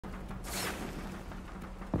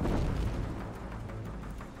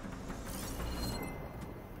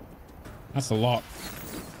That's a lot.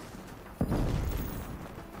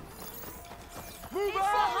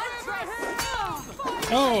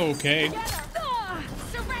 Oh, okay.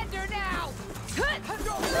 Surrender now.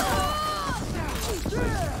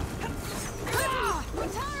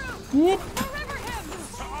 Whoop. Forever him.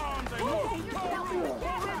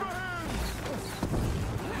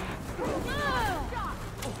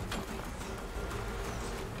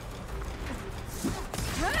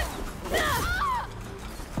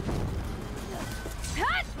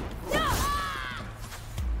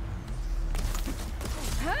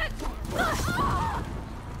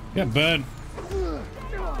 Get burned.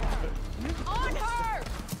 On her.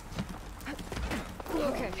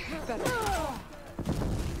 Okay, better.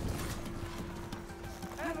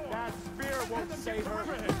 That spear won't save her.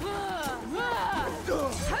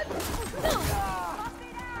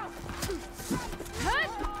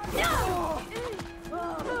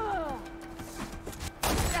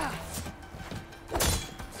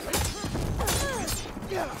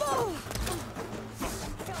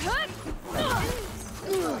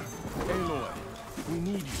 Aloy, we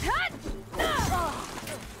need you.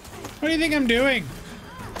 What do you think I'm doing?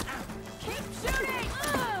 Keep shooting.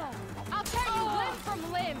 I'll tear you limb from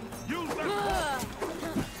limb. Use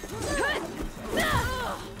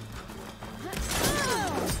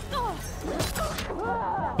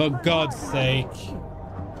For God's sake.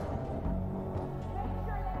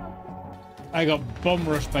 I got bum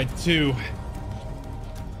rushed by 2.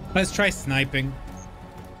 Let's try sniping.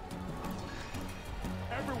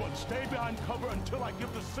 Everyone, stay behind cover until I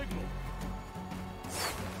give the signal.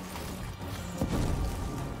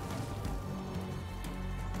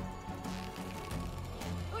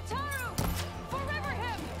 Utaru! Forever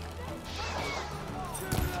him!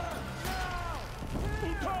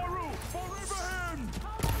 Utaru, forever him!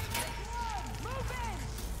 Move in!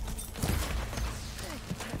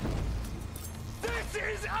 This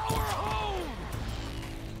is our home!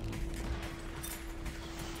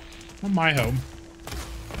 Not my home.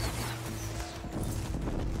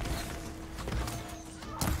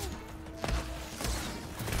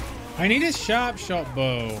 I need a sharp shot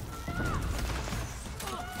bow.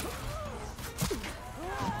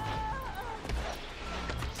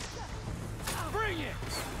 Bring it!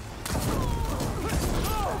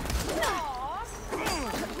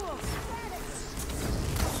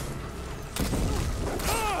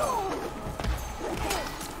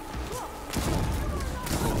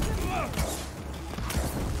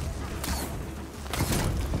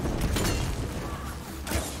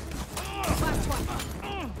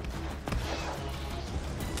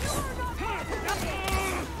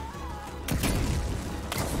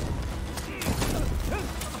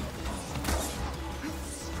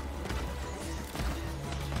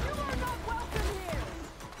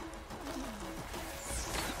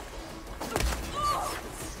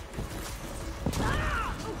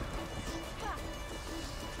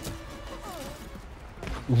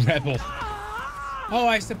 Rebel. Oh,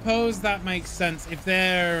 I suppose that makes sense. If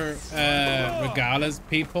they're Regala's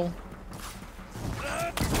people.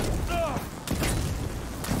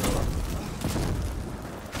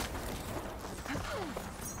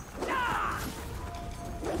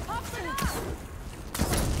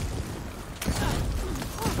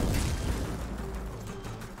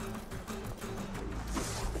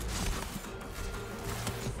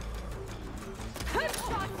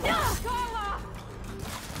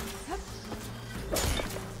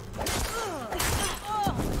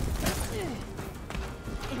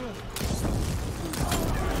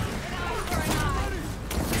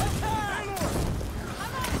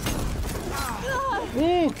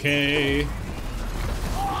 Okay.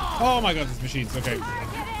 Oh my god, these machines. Okay.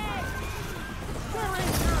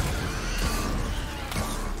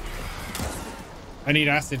 I need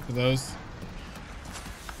acid for those.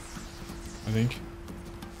 I think.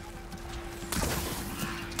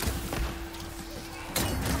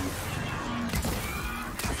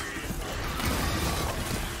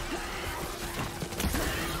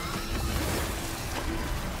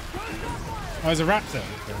 Oh, there's a raptor.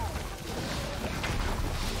 Okay.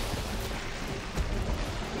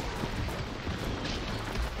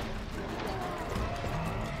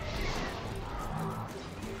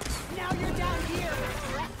 Now you're down here.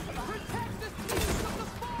 Protect the seeds of the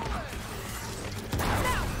fallen.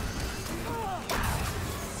 Now.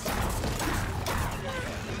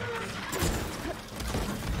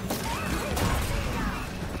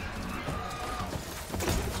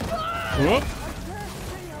 Whoop.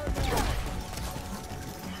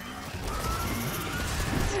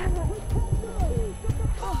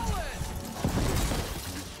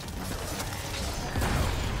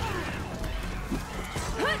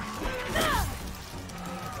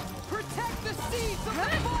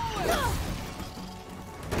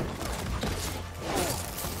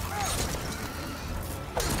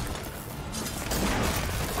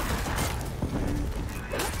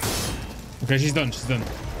 Okay, she's done. She's done.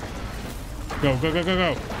 Go, go, go, go,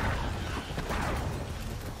 go.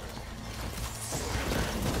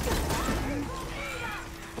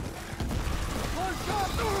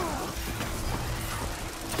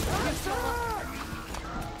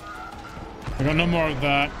 I got no more of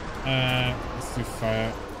that. Let's do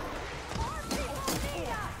fire.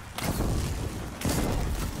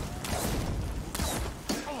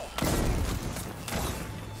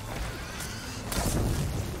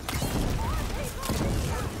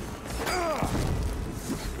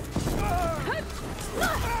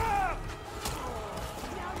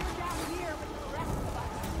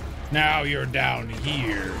 Now you're down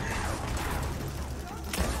here.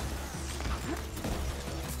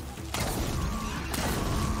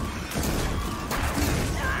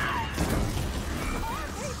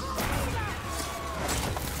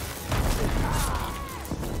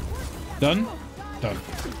 Done? Done.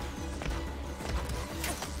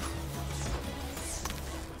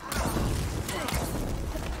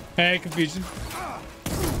 Hey, confusion.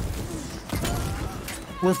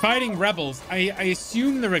 We're fighting rebels. I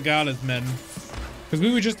assume the Regala's men. Because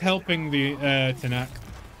we were just helping the Tanak.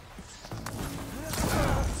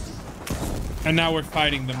 And now we're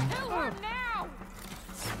fighting them.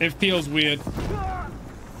 It feels weird.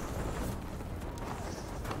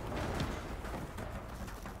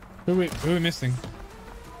 Who are we missing?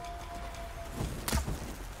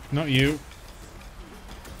 Not you.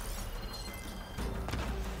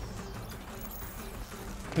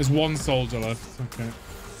 There's one soldier left. Okay.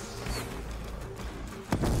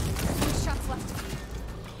 Shots left.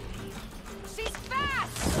 She's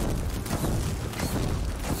fast.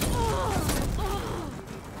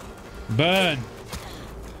 Burn.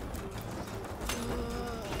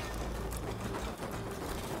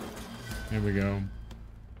 Here we go.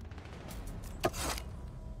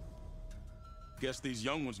 Guess these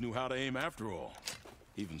young ones knew how to aim after all.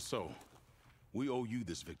 Even so, we owe you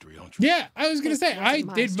this victory, don't you? Yeah, I was gonna say I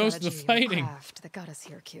did most of the fighting. That got us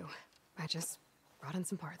here, Q. I just brought in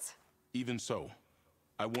some parts. Even so,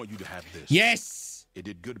 I want you to have this. Yes. It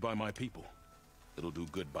did good by my people. It'll do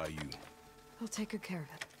good by you. I'll take good care of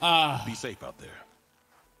it. Be safe out there.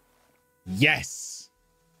 Yes.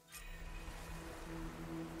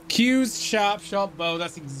 Q's sharp shot bow.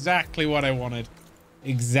 That's exactly what I wanted.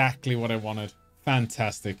 Exactly what I wanted.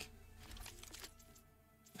 Fantastic.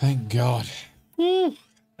 Thank God. Woo.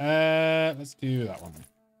 Let's do that one.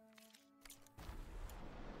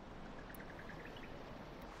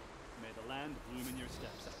 May the land bloom in your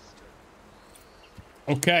steps.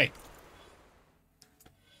 Okay.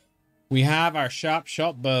 We have our sharp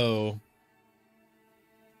shot bow.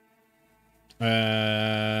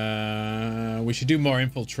 We should do more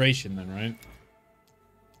infiltration then, right?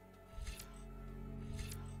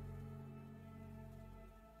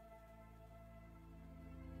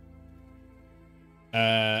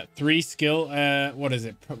 3 skill. What is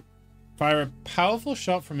it? Fire a powerful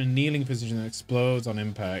shot from a kneeling position that explodes on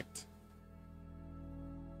impact.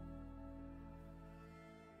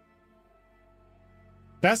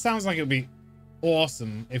 That sounds like it would be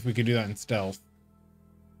awesome if we could do that in stealth.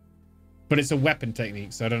 But it's a weapon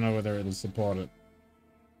technique, so I don't know whether it'll support it.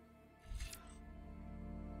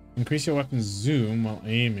 Increase your weapon's zoom while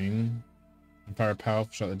aiming. And fire a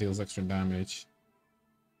powerful shot that deals extra damage.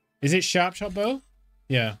 Is it sharp shot bow?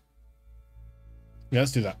 Yeah. Yeah,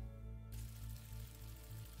 let's do that.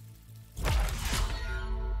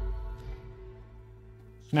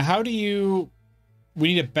 Now, how do you...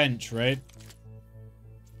 We need a bench, right?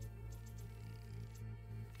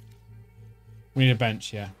 We need a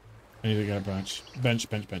bench, yeah. I need to get a bench. Bench.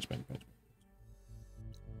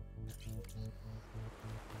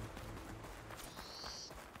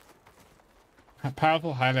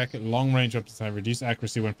 Powerful, highly accurate, long-range weapons have reduced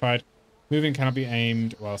accuracy when fired. Moving cannot be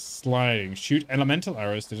aimed while sliding. Shoot elemental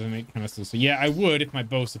arrows to detonate canisters. So yeah, I would if my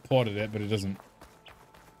bow supported it, but it doesn't.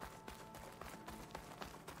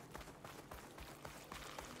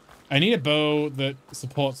 I need a bow that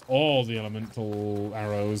supports all the elemental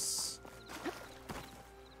arrows.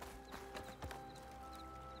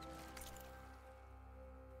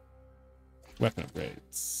 Weapon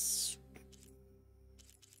upgrades.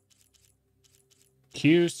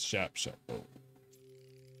 Q's sharp shot bow.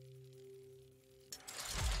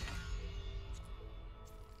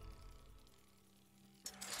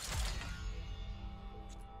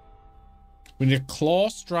 We need a Claw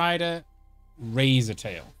Strider Razor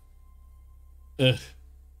Tail. Ugh.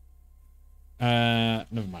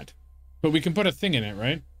 Never mind. But we can put a thing in it,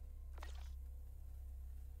 right?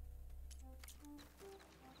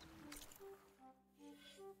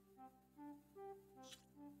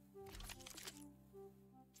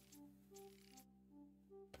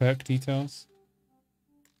 Perk details.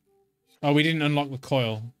 Oh, we didn't unlock the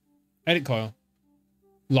coil. Edit coil.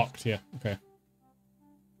 Locked, yeah. Okay.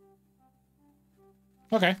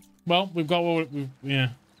 Okay. Well, we've got what we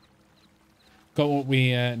got what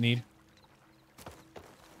we need.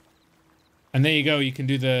 And there you go. You can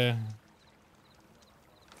do the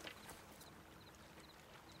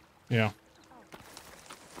yeah.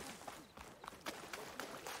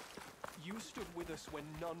 You stood with us when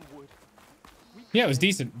none would. Yeah, it was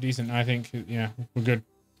decent. Decent, I think. Yeah, we're good.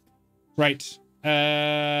 Right.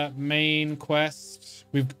 Main quest.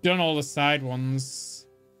 We've done all the side ones.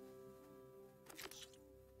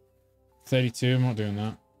 32. I'm not doing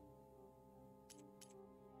that.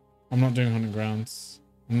 I'm not doing Hunting Grounds.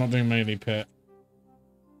 I'm not doing Melee Pit.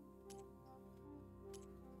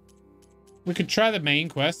 We could try the main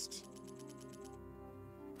quest.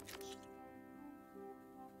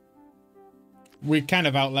 We kind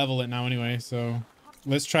of out level it now anyway, so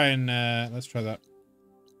let's try that.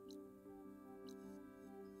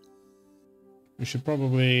 We should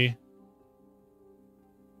probably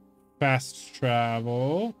fast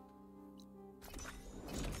travel.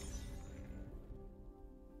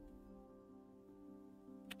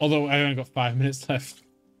 Although I only got 5 minutes left.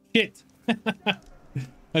 Shit.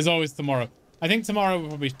 As always, tomorrow. I think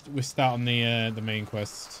tomorrow we start on the main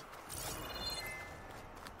quest.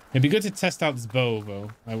 It'd be good to test out this bow, though.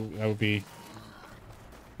 That would be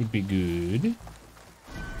good.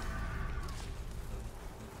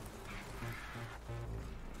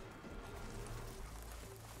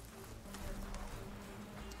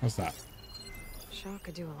 What's that? Shot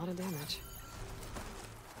could do a lot of damage.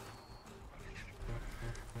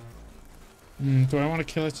 Do I want to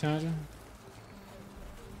kill a charger?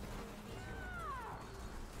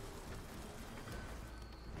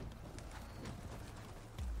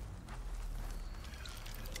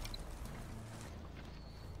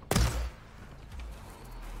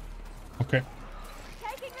 Okay.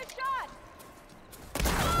 Taking the shot.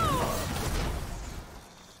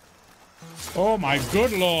 Oh my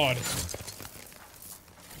good lord.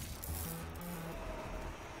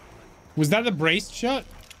 Was that a braced shot?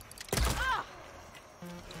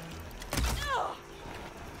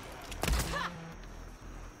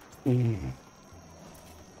 Ooh.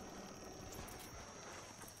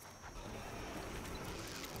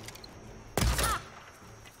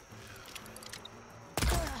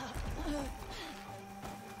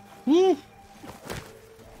 Woo.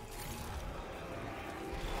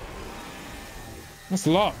 That's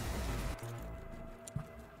a lot.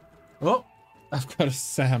 Oh, I've got a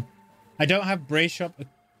Sam. I don't have Brace Shop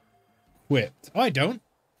equipped. Oh, I don't.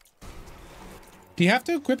 Do you have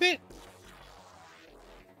to equip it?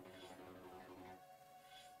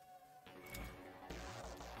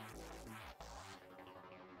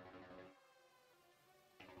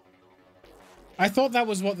 I thought that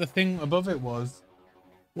was what the thing above it was.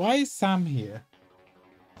 Why is Sam here?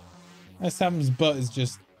 Sam's butt is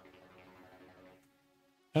just...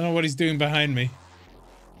 I don't know what he's doing behind me.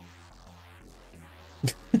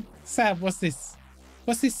 Sam, what's this?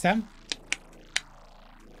 What's this, Sam?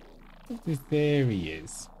 What's this? There he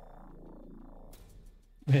is.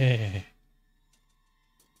 There.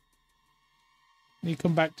 You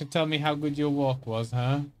come back to tell me how good your walk was,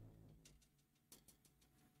 huh?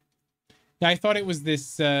 Yeah, I thought it was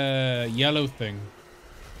this yellow thing.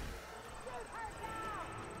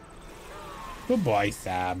 Good boy,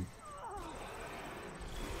 Sam.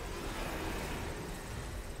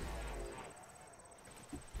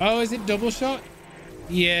 Oh, is it double shot?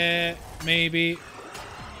 Yeah, maybe.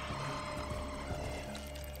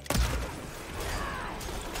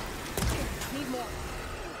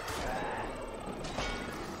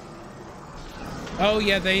 Oh,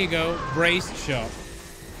 yeah, there you go. Braced shot.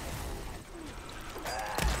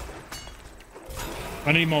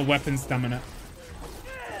 I need more weapon stamina.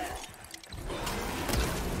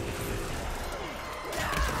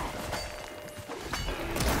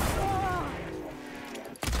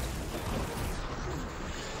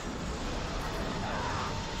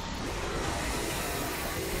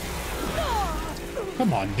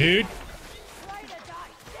 Come on, dude.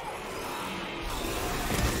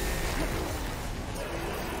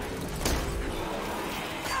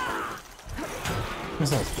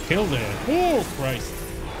 Missiles killed it. Oh, Christ.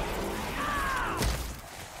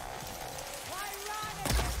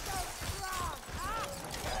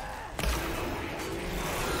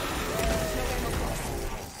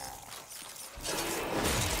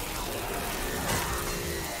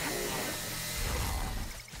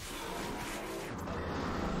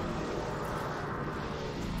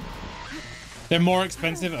 They're more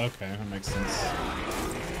expensive? Okay, that makes sense.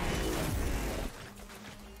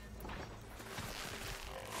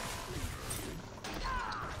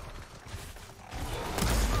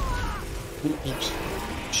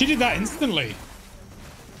 She did that instantly.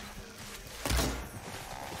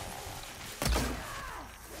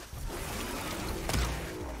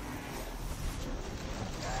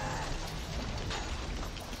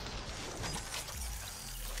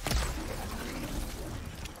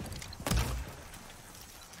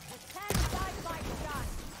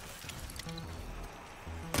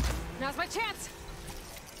 Now's my chance.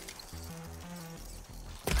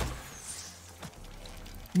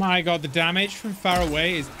 My god, the damage from far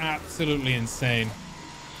away is absolutely insane.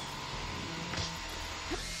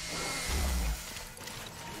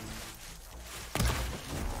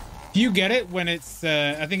 Do you get it when it's,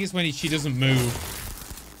 I think it's when she doesn't move.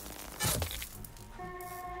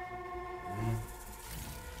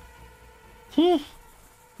 Whew.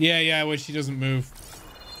 Yeah, when she doesn't move.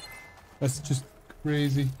 That's just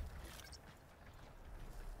crazy.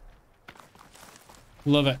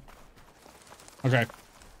 Love it. Okay.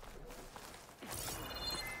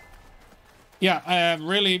 Yeah,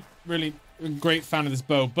 really great fan of this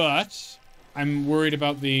bow, but I'm worried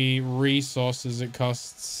about the resources it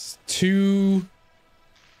costs. 2...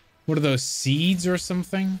 What are those, seeds or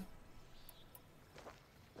something?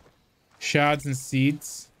 Shards and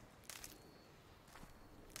seeds.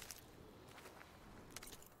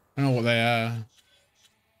 I don't know what they are.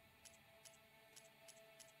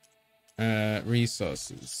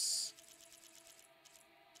 Resources.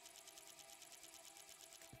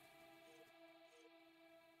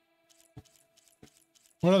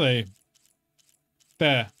 What are they?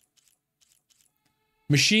 There.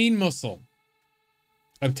 Machine muscle.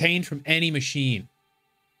 Obtained from any machine.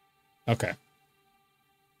 Okay.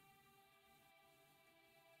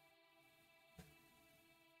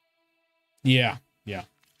 Yeah.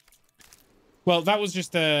 Well, that was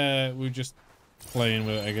just, we were just playing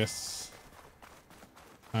with it, I guess.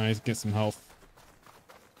 Let's get some health.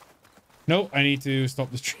 Nope, I need to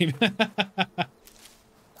stop the stream.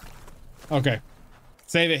 Okay.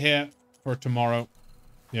 Save it here for tomorrow.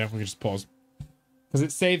 Yeah, we can just pause. Because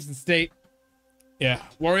it saves the state. Yeah.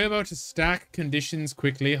 Warrior bow to stack conditions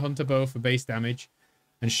quickly. Hunter bow for base damage.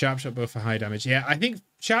 And sharp shot bow for high damage. Yeah, I think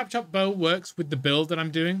sharp shot bow works with the build that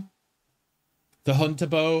I'm doing. The hunter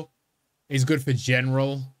bow is good for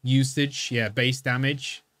general usage. Yeah, base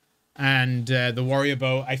damage. And the warrior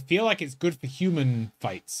bow, I feel like it's good for human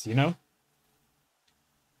fights, you know?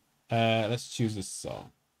 Let's choose a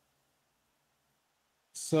song.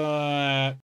 So,